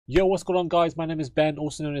Yo, what's going on, guys? My name is Ben,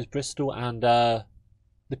 also known as Bristol, and the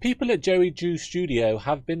people at Joey Drew Studio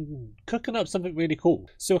have been cooking up something really cool.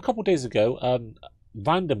 So a couple days ago,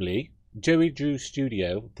 randomly, Joey Drew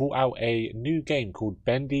Studio brought out a new game called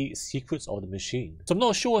Bendy Secrets of the Machine. So I'm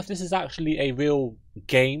not sure if this is actually a real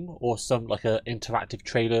game or some like an interactive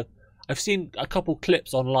trailer. I've seen a couple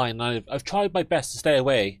clips online, and I've tried my best to stay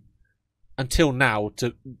away until now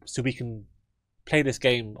so we can play this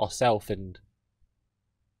game ourselves and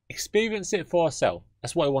experience it for ourselves.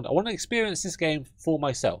 That's what I want. I want to experience this game for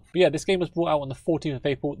myself. But yeah, this game was brought out on the 14th of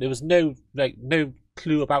April. There was no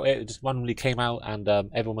clue about it. It just randomly came out, and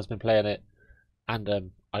everyone has been playing it.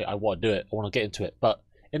 And I want to do it. I want to get into it. But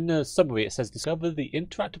in the summary, it says, discover the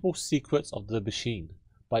interactable secrets of the machine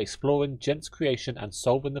by exploring Gent's creation and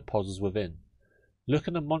solving the puzzles within.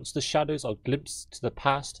 Looking amongst the shadows are glimpses to the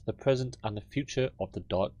past, the present, and the future of the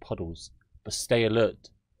dark puddles. But stay alert.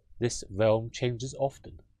 This realm changes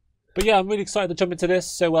often. But yeah, I'm really excited to jump into this.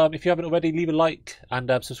 So if you haven't already, leave a like and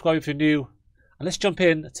subscribe if you're new. And let's jump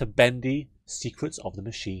in to Bendy Secrets of the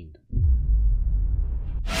Machine.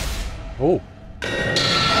 Oh.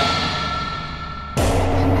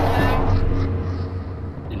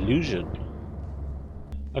 Illusion.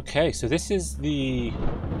 Okay, so this is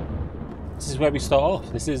where we start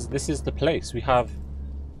off. This is the place. We have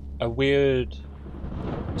a weird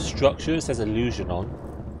structure. It says illusion on.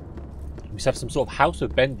 We have some sort of house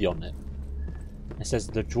with Bendy on it. It says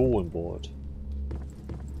the drawing board.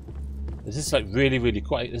 This is like really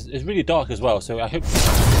quite. It's really dark as well. So I hope.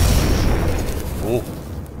 Oh,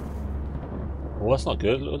 that's not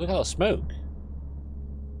good. Look at that smoke.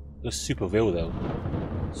 It looks super real though.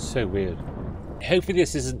 So weird. Hopefully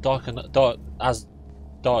this isn't dark so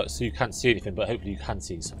you can't see anything, but hopefully you can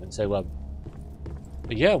see something. So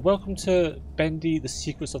but yeah, welcome to Bendy: The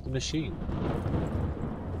Secrets of the Machine.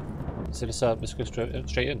 So let's go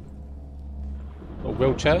straight in. A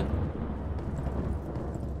wheelchair.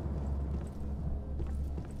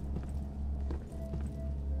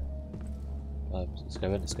 Let's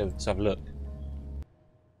go in. Let's have a look.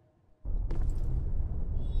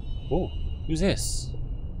 Oh, who's this?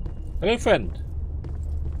 Hello, friend.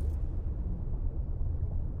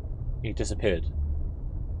 He disappeared.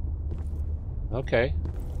 Okay.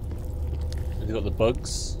 And you got the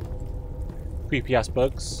bugs. Creepy ass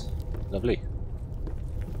bugs. Lovely.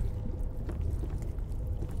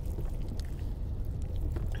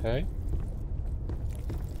 Okay.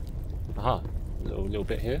 Aha. A little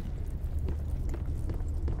bit here.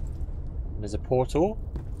 And there's a portal.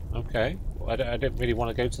 Okay. Well, I don't really want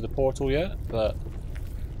to go to the portal yet, but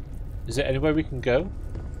is there anywhere we can go?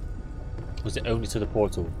 Or is it only to the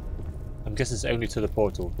portal? I'm guessing it's only to the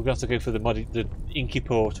portal. We're gonna have to go for the inky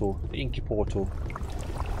portal. The inky portal.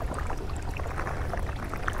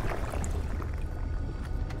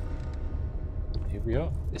 Here we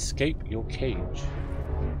are. Escape your cage.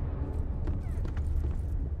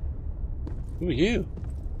 Who are you?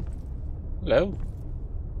 Hello.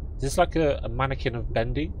 Is this like a mannequin of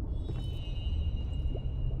Bendy?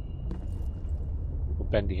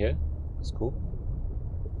 Bendy here. That's cool.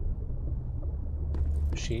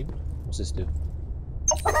 Machine. What's this do?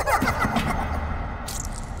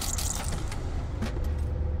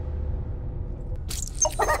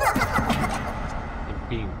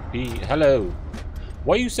 Hello.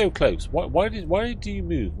 Why are you so close? Why do you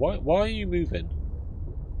move? Why are you moving?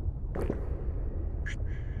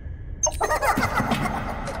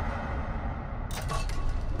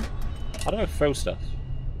 How do I throw stuff?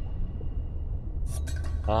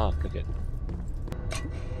 Ah, click it.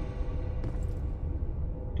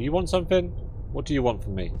 Do you want something? What do you want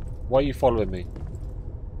from me? Why are you following me?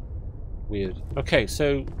 Weird. Okay,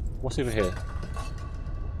 so what's over here?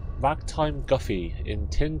 Ragtime Guffy in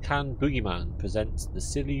Tin Can Boogeyman presents The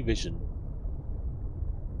Silly Vision.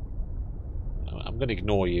 I'm going to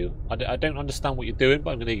ignore you. I don't understand what you're doing,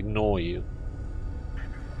 but I'm going to ignore you.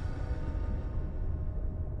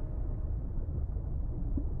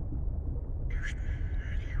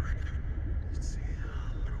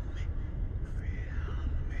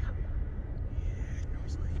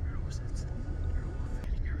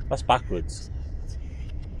 That's backwards.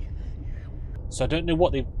 So I don't know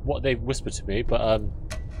what they whispered to me, but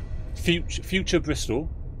future Bristol,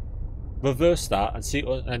 reverse that and see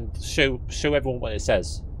and show everyone what it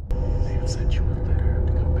says. They have sent you a letter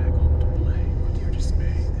to come back home to play. With your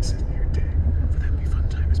dismay, this is your day. For that wee fun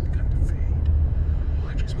time has begun to fade.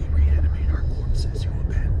 Watch as we reanimate our corpses you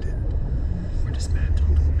abandoned. We're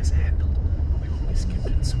dismantled or mishandled. We will be skipped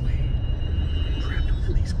and swayed. Trapped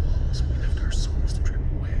within these walls, we left our souls to drip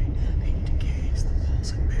away. The ink decays, the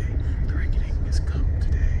walls at bay. The reckoning has come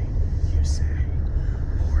today, you say.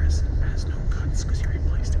 Or pulse because you're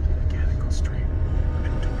replaced with a mechanical strain. I've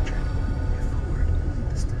been tortured. Move forward.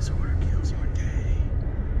 This disorder kills your day.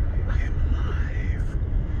 I am alive.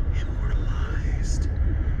 Immortalized.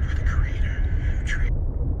 You're the creator. You trade.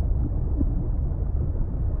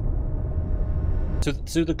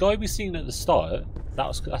 So the guy we seen at the start,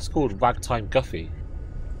 that's called Ragtime Guffy.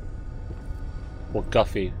 Or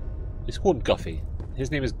Guffy. It's called Guffy. His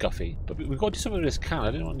name is Guffy. But we've got to do something with this can.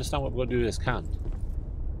 I don't understand what we've got to do with this can.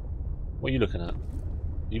 What are you looking at?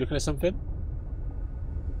 Are you looking at something?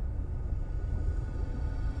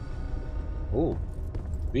 Oh.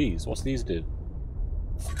 These. What's these do?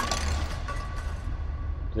 Do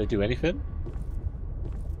they do anything?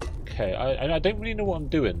 Okay, I don't really know what I'm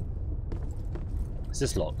doing. Is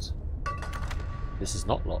this locked? This is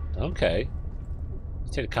not locked. Okay.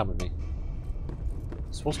 Let's take the can with me.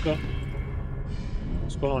 So what's going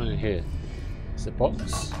on in here? Is it a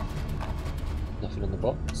box? Nothing in the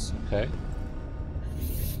box. Okay.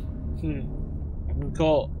 We've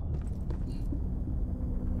got...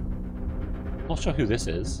 Not sure who this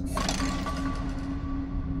is.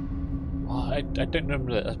 Oh, I don't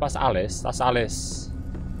remember. That's Alice. That's Alice,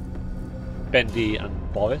 Bendy,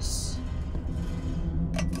 and Boris.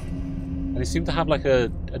 And they seem to have like a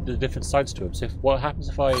different sides to him. So what happens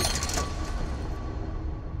if I...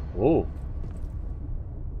 Oh.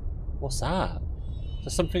 What's that? Is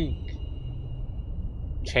there something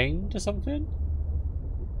chained or something?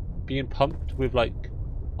 Being pumped with like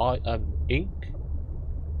ink?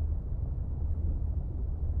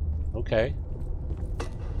 Okay.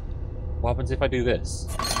 What happens if I do this?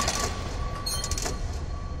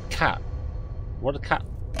 Cat. What's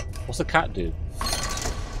a cat do?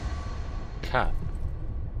 Cat.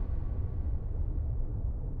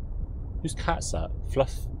 Whose cat's that?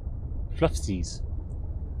 Fluffsies.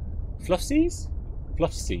 Fluffsies?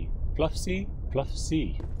 Fluffsy.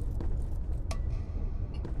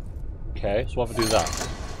 Okay, so what if I do that?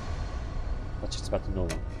 That's just about to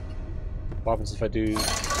normal. What happens if I do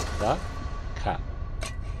that? Cat.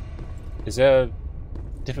 Is there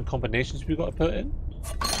different combinations we've got to put in?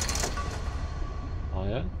 Oh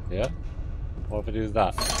yeah? Yeah? What if I do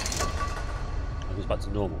that? It goes back to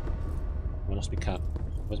normal. Where else we can?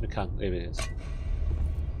 Where's my can? There it is.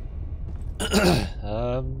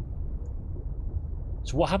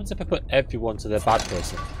 So what happens if I put everyone to their bad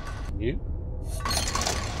person? You?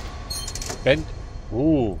 Bend.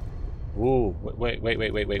 Ooh. Ooh.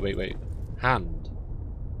 Wait. Hand.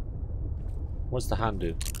 What's the hand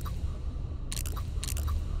do?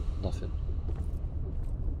 Nothing.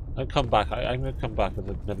 I'll come back. I'm gonna come back with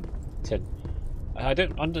another tin. Hi.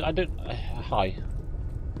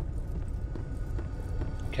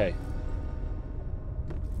 Okay.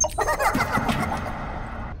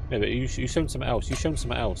 No, but you showed something else. You showed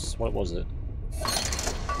something else. What was it?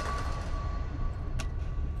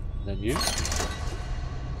 And then you.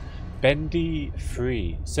 Bendy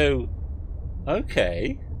free. So,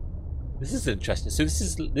 okay. This is interesting. So this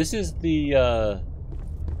is the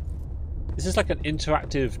this is like an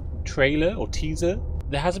interactive trailer or teaser.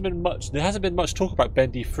 There hasn't been much talk about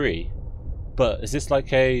Bendy free, but is this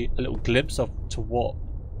like a little glimpse of to what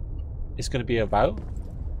it's going to be about?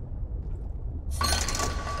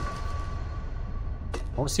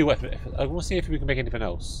 I want to see I want to see if we can make anything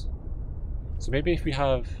else. So maybe if we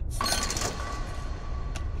have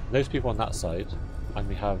those people on that side, and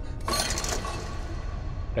we have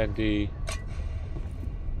Bendy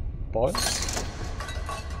boys.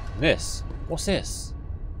 And this, what's this?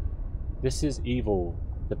 This is Evil,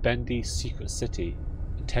 the Bendy Secret City,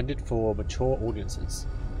 intended for mature audiences.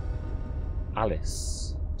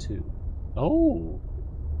 Alice 2. Oh.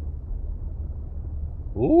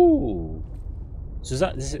 Ooh. So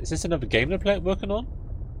is this another game they're working on?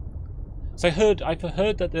 So I've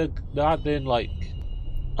heard that they're adding like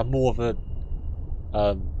a more of a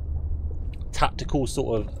tactical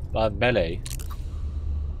sort of melee.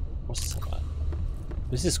 What's this about?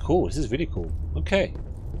 This is cool. This is really cool. Okay.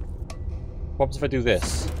 What happens if I do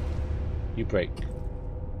this? You break.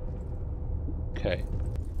 Okay.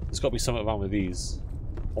 There's got to be something wrong with these.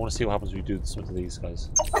 I want to see what happens when we do something to these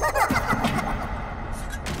guys.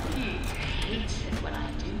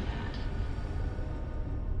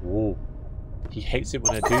 Whoa. He hates it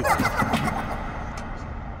when I do that.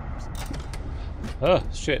 Oh,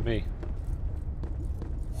 shit me.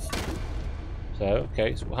 So,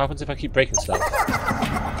 okay, so what happens if I keep breaking stuff?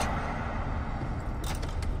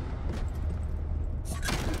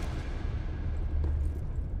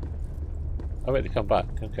 Oh wait, they come back,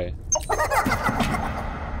 okay.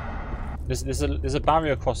 There's a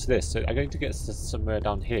barrier across this, so I'm going to get somewhere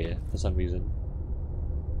down here for some reason.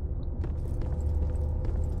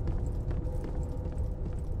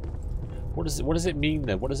 What does it mean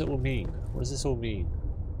then? What does it all mean? What does this all mean?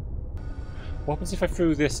 What happens if I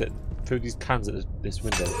threw these cans at this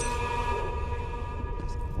window?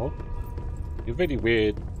 Oh, you're really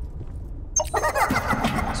weird.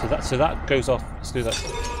 So that goes off. Let's do that.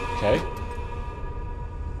 Okay.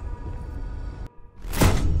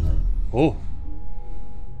 Oh.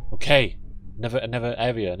 Okay. Another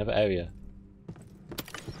area.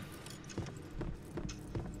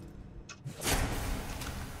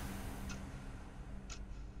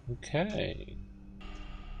 Okay.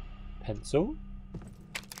 Pencil.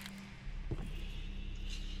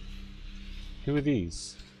 Who are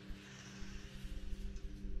these?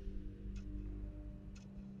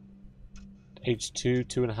 Age 2,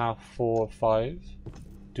 2.5, 4, 5. Do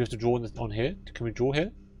you have to draw on here? Can we draw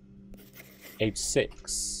here? Age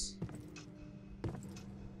 6.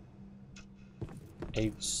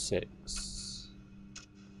 Age 6.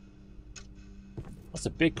 That's a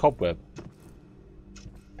big cobweb.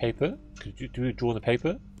 Paper? Do we draw on the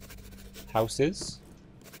paper? Houses?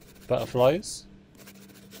 Butterflies?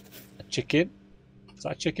 A chicken? Is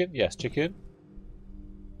that a chicken? Yes, chicken.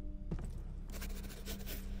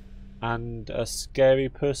 And a scary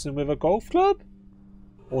person with a golf club?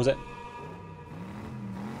 Or was it...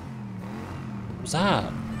 What was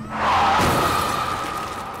that?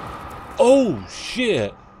 Oh,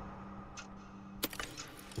 shit!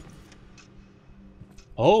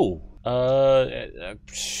 Oh. I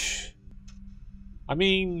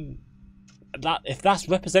mean... if that's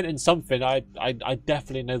representing something, I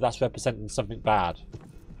definitely know that's representing something bad.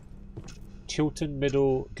 Chilton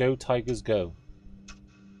Middle, go Tigers go.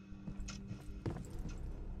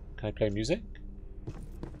 Can I play music?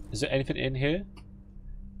 Is there anything in here?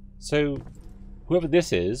 So, whoever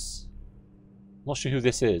this is, I'm not sure who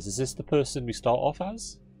this is. Is this the person we start off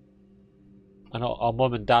as? And our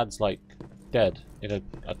mum and dad's like dead in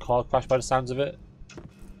a car crash by the sounds of it.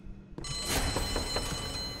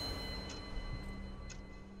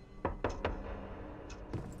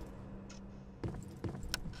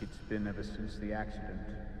 It's been ever since the accident.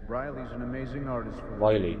 Riley's an amazing artist for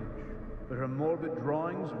Riley. her age, but her morbid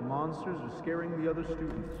drawings of monsters are scaring the other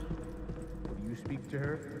students. Will you speak to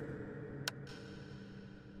her?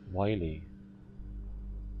 Wiley.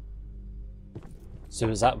 So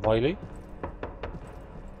is that Wiley?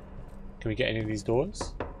 Can we get any of these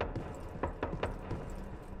doors?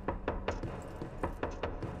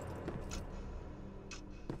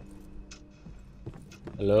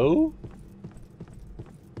 Hello?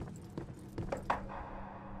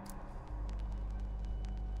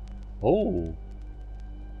 Oh.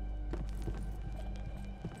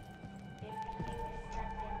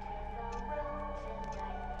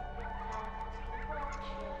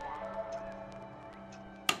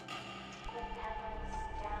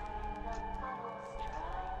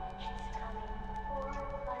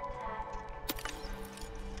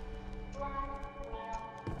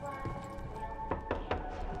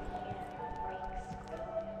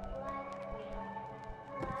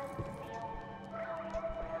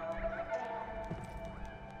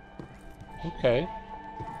 Okay.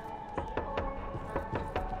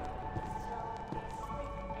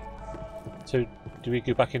 So, do we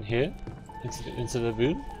go back in here? Into the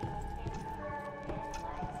room?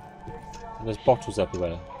 And there's bottles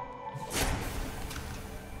everywhere.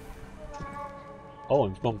 Oh,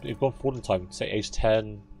 and we've gone forward in time. Say age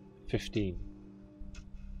 10, 15.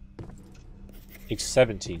 Age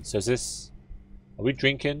 17. So is this... Are we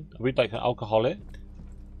drinking? Are we like an alcoholic?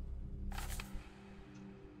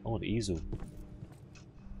 Oh, an easel.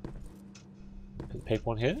 Put the paper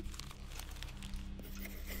on here.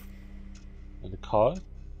 And the card.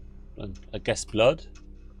 And I guess blood.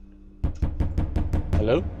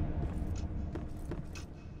 Hello?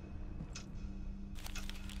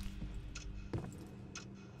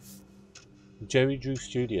 Jerry Drew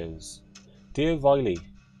Studios. Dear Riley,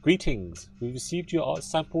 greetings. We received your art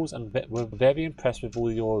samples and were very impressed with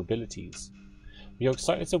all your abilities. We are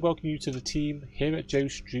excited to welcome you to the team here at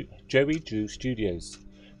Jerry Drew Studios.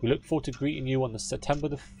 We look forward to greeting you on September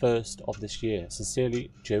the 1st of this year.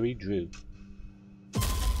 Sincerely, Jerry Drew.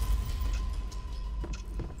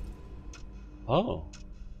 Oh.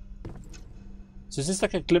 So is this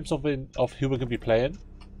like a glimpse of who we're going to be playing?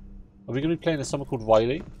 Are we going to be playing as someone called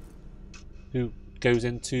Riley? Who goes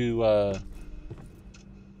into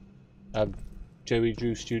Jerry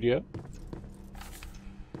Drew Studio?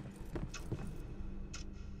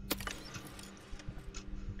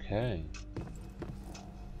 Okay.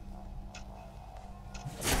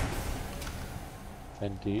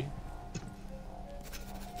 Bendy.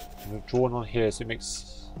 We're drawing on here, so it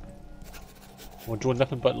makes... We're drawing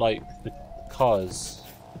nothing but like the cars.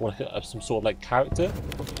 Or like some sort of like character.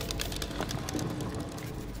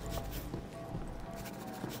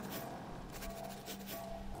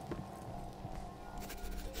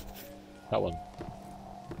 That one.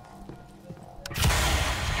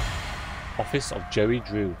 Office of Joey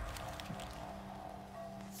Drew.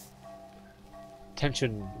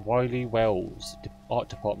 Attention, Wiley Wells, Art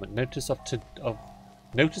Department. Notice of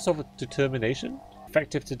determination.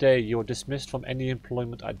 Effective today, you are dismissed from any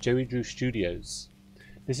employment at Joey Drew Studios.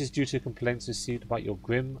 This is due to complaints received about your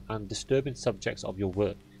grim and disturbing subjects of your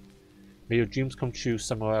work. May your dreams come true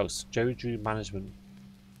somewhere else. Joey Drew Management.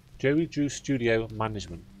 Joey Drew Studio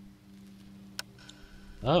Management.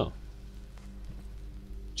 Oh.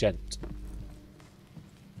 Gent.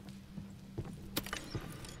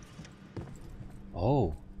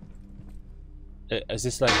 Oh. Is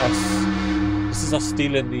this like us? This is us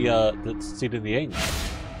stealing the ink.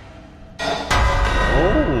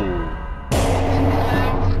 Oh.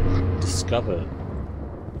 Discover.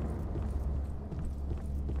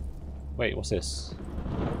 Wait, what's this?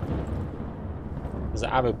 There's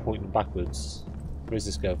an arrow pointing backwards. Where does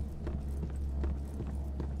this go?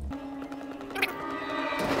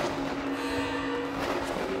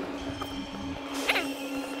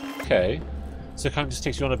 Okay, so it kind of just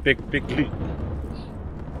takes you on a big loop.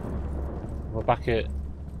 We're back at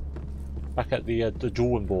the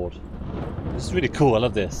drawing board. This is really cool. I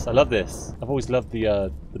love this. I love this. I've always loved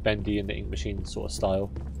the bendy and the ink machine sort of style,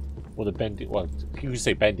 or the bendy. Well, you could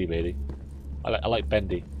say bendy really. I like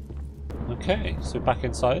bendy. Okay, so back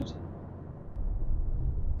inside,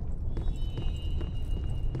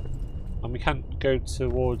 and we can't go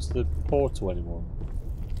towards the portal anymore.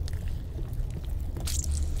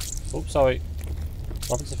 Oops, sorry.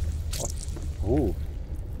 What happens if... Ooh.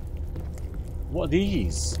 What are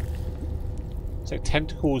these? It's like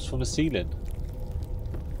tentacles from the ceiling.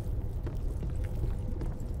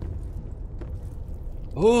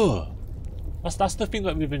 Oh! That's the thing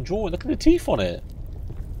that we've been drawing. Look at the teeth on it.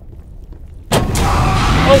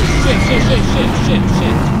 Oh shit!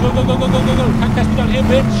 Go! Can't catch me down here,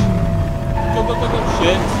 bitch! Go!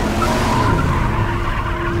 Shit!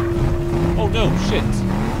 Oh no, shit!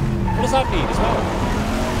 What does that mean as well?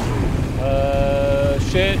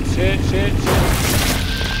 Shit. Okay.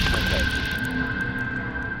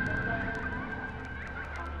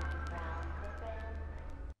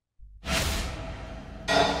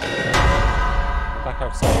 Back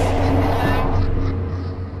outside.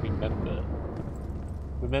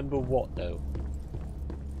 Remember what though?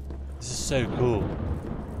 This is so cool.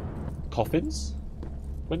 Coffins?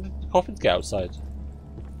 When did the coffins get outside?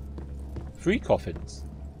 3 coffins.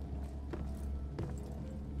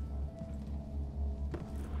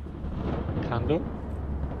 Candle?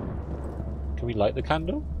 Can we light the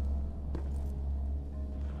candle?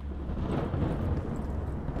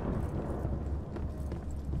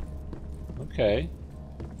 Okay.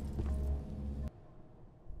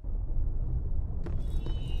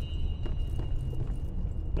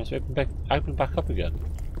 Let's open back up again.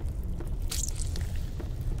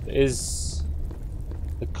 Is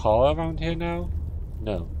the car around here now?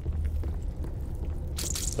 No.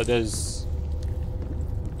 But there's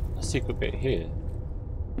a secret bit here.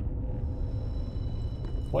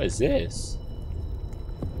 What is this?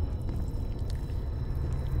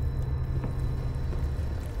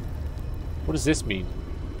 What does this mean?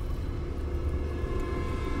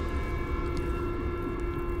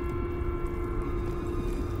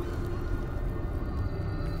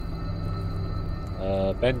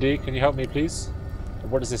 Bendy, can you help me please?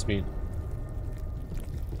 What does this mean?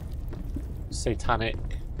 Satanic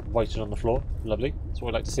writing on the floor. Lovely. That's what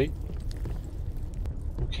I'd like to see.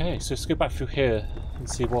 Okay, so let's go back through here and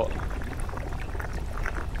see what...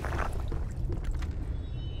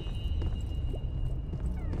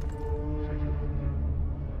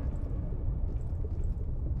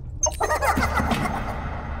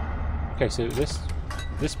 Okay, so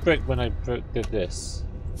this brick, when I did this...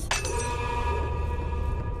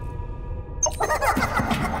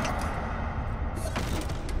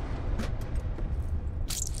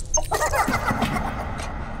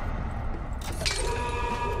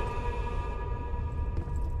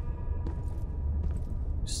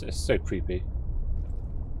 It's so creepy.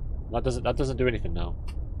 That doesn't do anything now.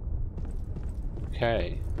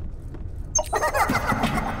 Okay.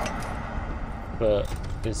 But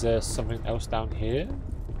is there something else down here?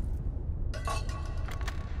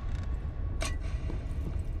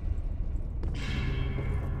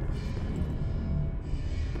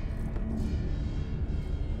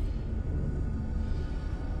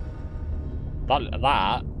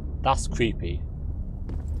 That's creepy.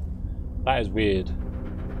 That is weird.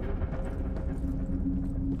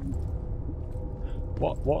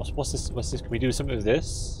 What's this? What's this? Can we do something with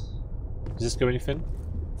this? Does this do anything?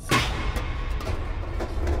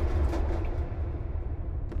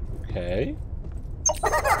 Okay.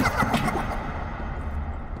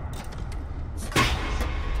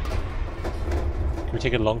 Can we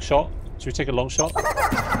take a long shot? Should we take a long shot?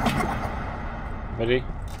 Ready?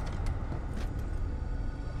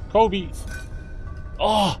 Kobe!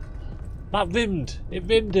 Oh! That rimmed! It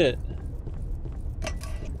rimmed it!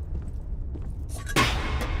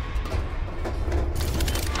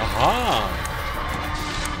 Aha!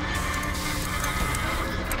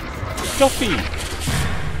 Guffy!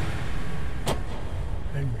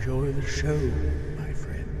 Enjoy the show, my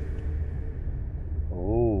friend.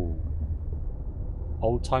 Oh.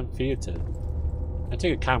 Old time theatre. I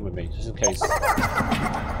take a can with me, just in case.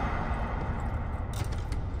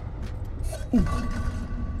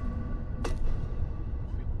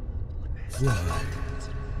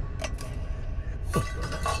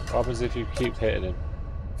 What happens if you keep hitting him?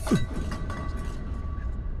 Can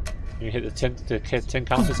you hit the tin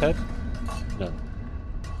counter's head? No.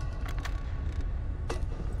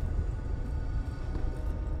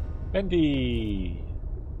 Bendy!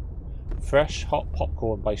 Fresh hot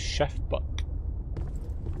popcorn by Chef Buck.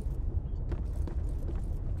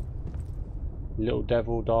 Little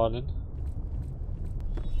devil darling.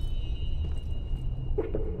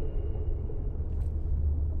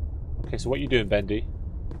 Okay, so what are you doing, Bendy?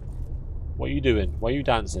 What are you doing? Why are you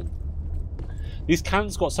dancing? These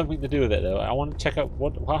cans got something to do with it, though. I want to check out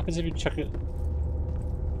what happens if you check it.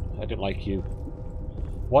 I don't like you.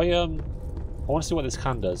 Why? I want to see what this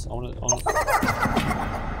can does. I want to.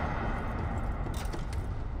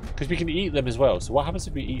 Because we can eat them as well. So what happens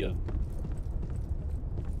if we eat them?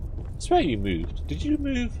 I swear you moved. Did you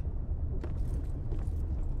move?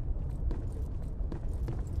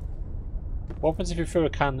 What happens if you throw a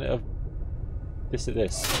can of this at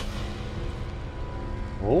this?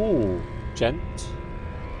 Oh, gent,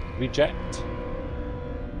 reject,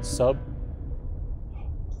 sub,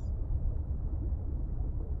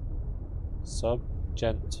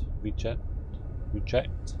 gent,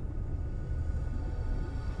 reject.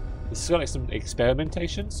 This has got like some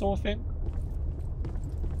experimentation sort of thing.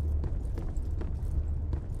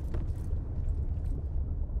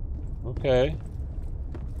 Okay.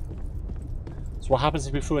 So what happens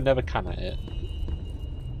if we throw another can at it?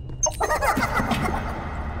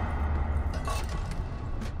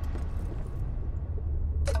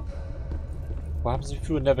 What happens if we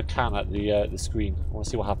throw another can at the screen? I want to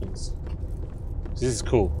see what happens. This is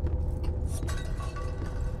cool.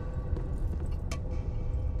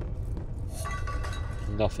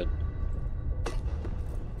 Nothing.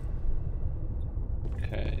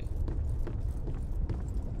 Okay.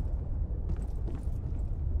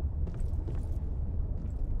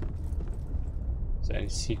 Is there any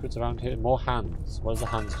secrets around here? More hands. What does the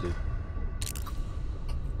hands do?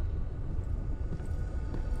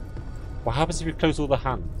 What happens if you close all the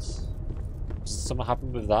hands? Does something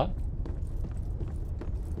happen with that?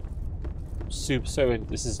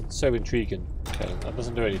 This is so intriguing. Okay, that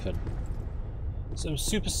doesn't do anything. So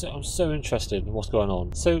I'm so interested in what's going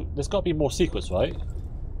on. So there's got to be more secrets, right?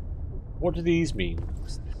 What do these mean?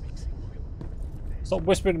 Stop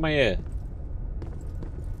whispering in my ear.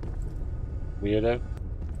 Weirdo.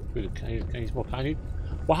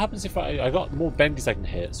 What happens if I got more bendies I can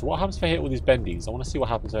hit? So what happens if I hit all these bendies? I want to see what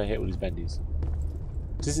happens if I hit all these bendies.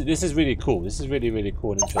 This is really cool. This is really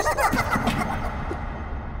cool and interesting.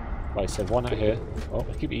 Right, so one out here. Oh,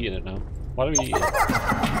 I keep eating it now. Why do we eat it?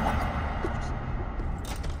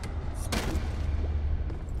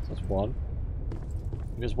 So that's one.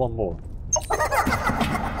 And there's one more.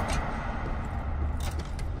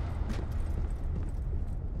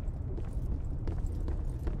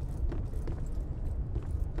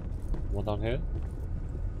 One down here.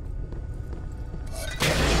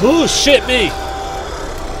 Oh shit me!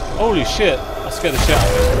 Holy shit! That scared the shit out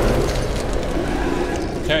of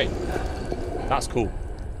me. Okay. That's cool.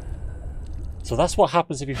 So that's what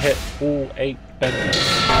happens if you hit all 8 bendies.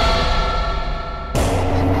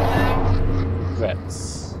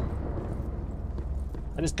 Regrets.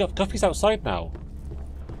 And it's Guffy's outside now.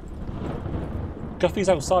 Guffy's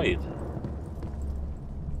outside.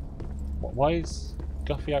 Why is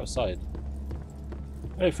Guffy outside?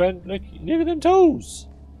 Hey friend, look at them toes!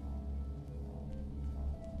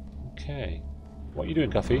 Okay. What are you doing,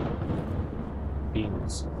 Guffy?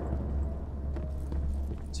 Beans.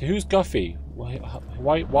 So who's Guffy? Why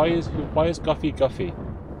is Guffy Guffy?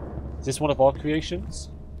 Is this one of our creations?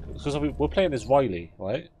 Because we're playing as Riley,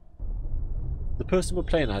 right? The person we're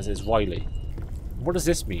playing as is Riley. What does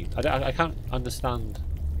this mean? I can't understand.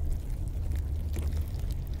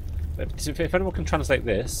 if anyone can translate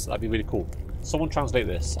this, that'd be really cool. Someone translate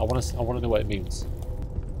this. I want to know what it means.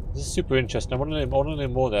 This is super interesting. I want to know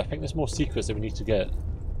more there. I think there's more secrets that we need to get.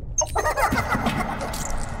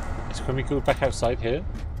 So can we go back outside here?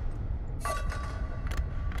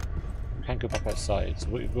 We can't go back outside. So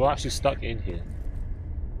we're actually stuck in here.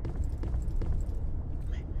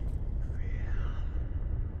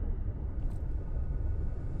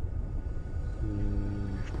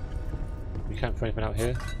 We can't throw anything out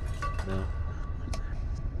here? No.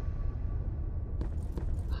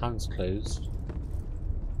 Hands closed.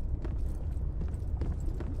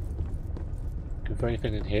 Can we throw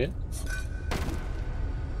anything in here?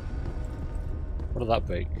 What did that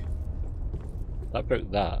break? That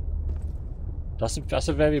broke that. That's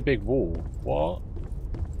a very big wall. What?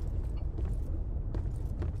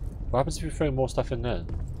 What happens if we throw more stuff in there?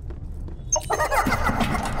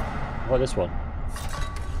 What about this one?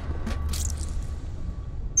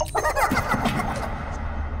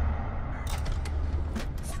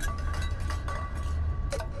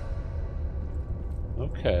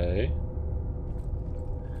 Okay.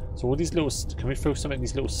 So all these little... Can we throw some in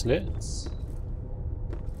these little slits?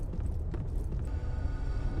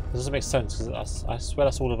 That doesn't make sense because I swear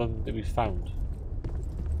that's all of them that we found.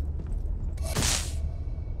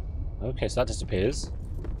 Okay, so that disappears.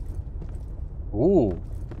 Ooh.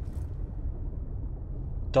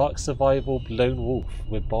 Dark survival lone wolf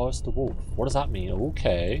with Boris the wolf. What does that mean?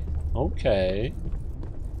 Okay. Okay.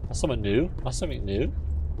 That's something new. That's something new.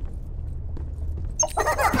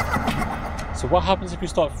 So what happens if we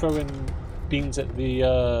start throwing beans at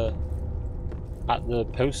the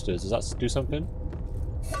posters? Does that do something?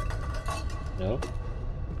 No.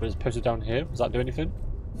 But it's posted down here. Does that do anything?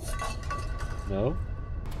 No.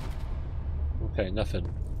 Okay, nothing.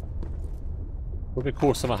 Would be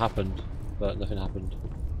cool if something happened, but nothing happened.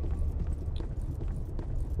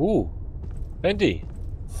 Ooh, Bendy.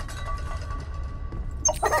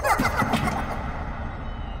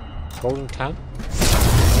 Golden can.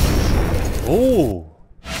 Oh!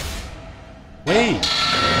 Wait!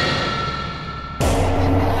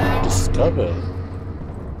 Discover.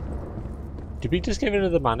 Did we just get rid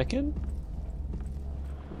of the mannequin?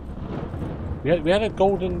 We had a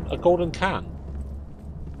golden can.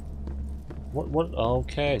 What?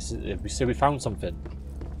 Okay, so we found something.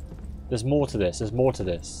 There's more to this. There's more to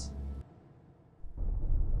this.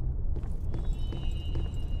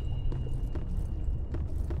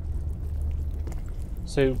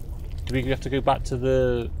 So, do we have to go back to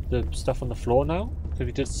the stuff on the floor now? Have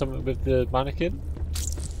we did something with the mannequin?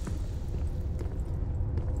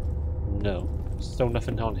 No. Still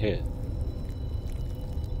nothing on here.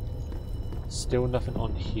 Still nothing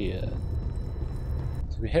on here.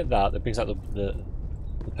 So we hit that. That brings out the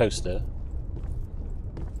poster.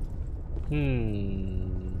 Do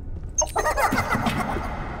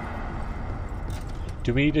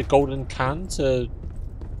we need a golden can to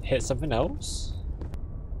hit something else?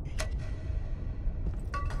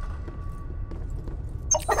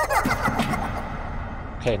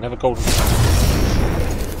 Okay, another golden can.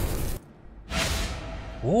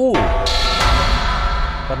 Ooh!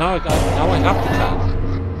 But now I have the can.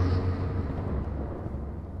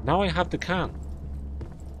 Now I have the can.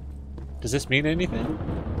 Does this mean anything?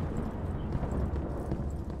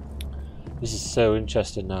 This is so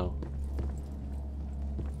interesting now.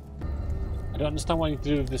 I don't understand what you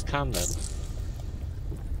do with this can then.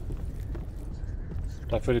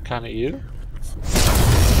 Do I throw the can at you?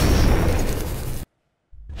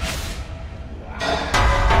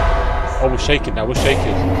 Oh, we're shaking now, we're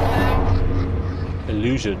shaking.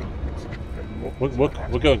 Illusion.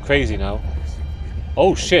 We're going crazy now.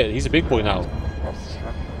 Oh shit, he's a big boy now.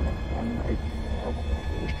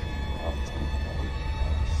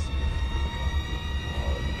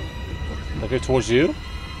 I go towards you.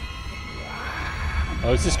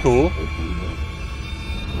 Oh, this is cool.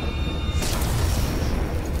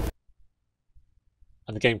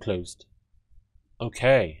 And the game closed.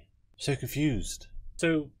 Okay. So confused.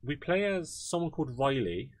 So we play as someone called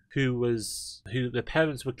Riley, who their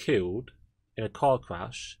parents were killed in a car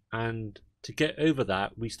crash, and to get over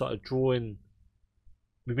that, we started drawing.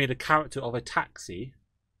 We made a character of a taxi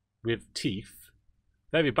with teeth,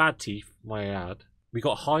 very bad teeth, might I add. We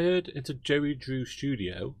got hired into Joey Drew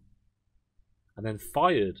Studio, and then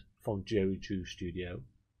fired from Joey Drew Studio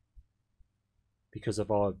because of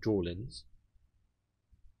our drawings,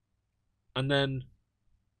 and then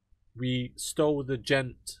we stole the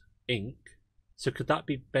Gent ink. So could that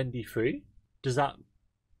be Bendy 3? Does that...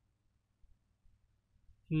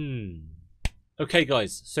 Okay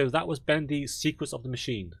guys, so that was Bendy's Secrets of the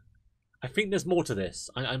Machine. I think there's more to this.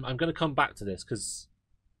 I'm going to come back to this because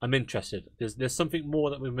I'm interested. There's something more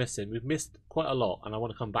that we're missing. We've missed quite a lot, and I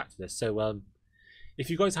want to come back to this. So if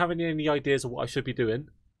you guys have any ideas of what I should be doing,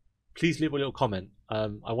 please leave a little comment. I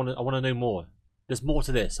want to know more. There's more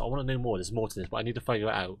to this. I want to know more. There's more to this, but I need to figure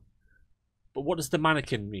it out. But what does the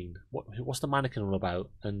mannequin mean? What's the mannequin all about?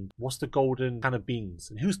 And what's the golden can of beans?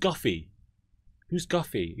 And who's Guffy? Who's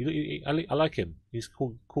Guffy? I like him. He's a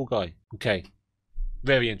cool guy. Okay,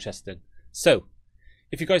 very interesting. So,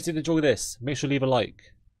 if you guys did enjoy this, make sure to leave a like,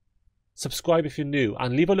 subscribe if you're new,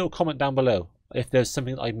 and leave a little comment down below if there's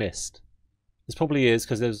something that I missed. This probably is,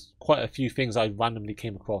 because there's quite a few things I randomly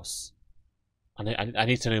came across, and I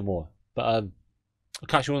need to know more. But I'll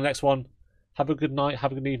catch you on the next one. Have a good night.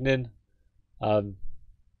 Have a good evening. Love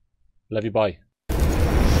you. Bye.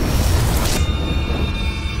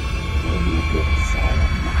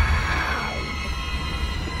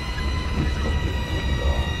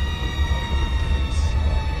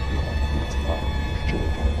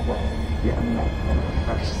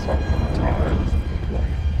 Sometimes